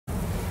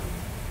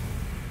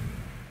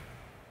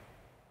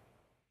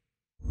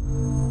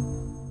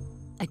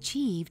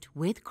achieved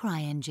with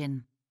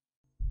CryEngine.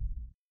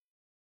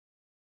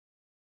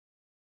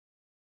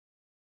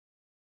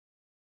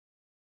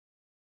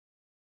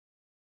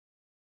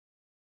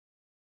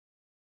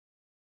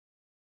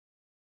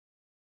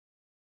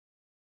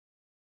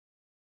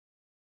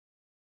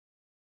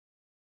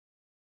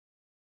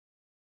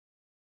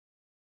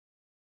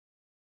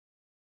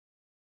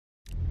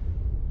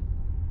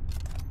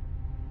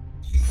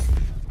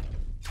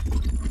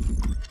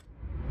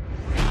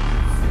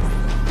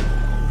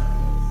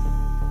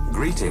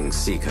 Greetings,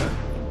 Seeker.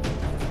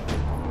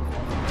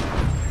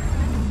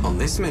 On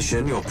this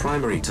mission, your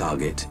primary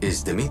target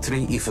is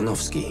Dmitry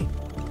Ivanovsky.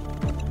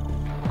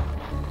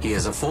 He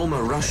is a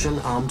former Russian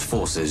Armed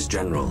Forces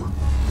general.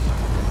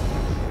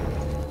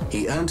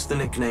 He earned the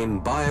nickname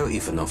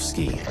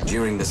Bio-Ivanovsky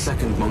during the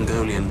Second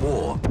Mongolian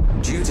War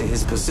due to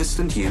his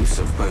persistent use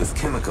of both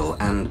chemical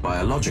and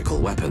biological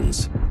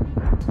weapons.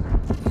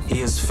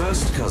 He is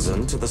first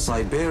cousin to the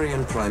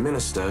Siberian Prime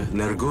Minister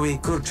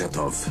Nergui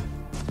Kurchatov.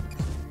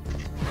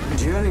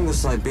 During the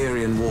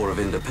Siberian War of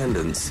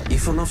Independence,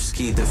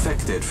 Ivanovsky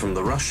defected from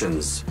the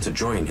Russians to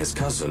join his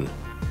cousin.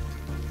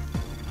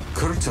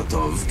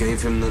 Kurchatov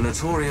gave him the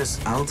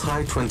notorious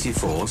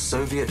Altai-24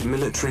 Soviet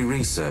military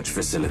research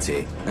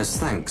facility as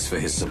thanks for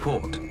his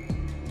support.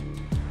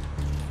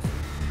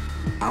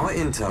 Our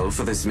intel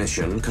for this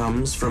mission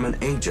comes from an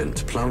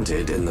agent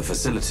planted in the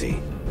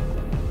facility.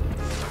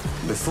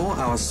 Before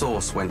our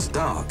source went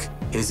dark,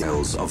 his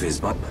yells of his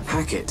butt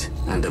hack it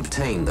and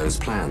obtain those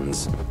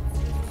plans.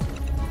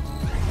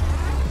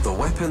 The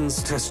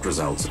weapons test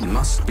results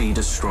must be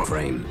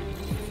destroyed.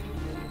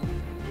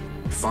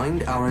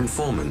 Find our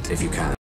informant if you can.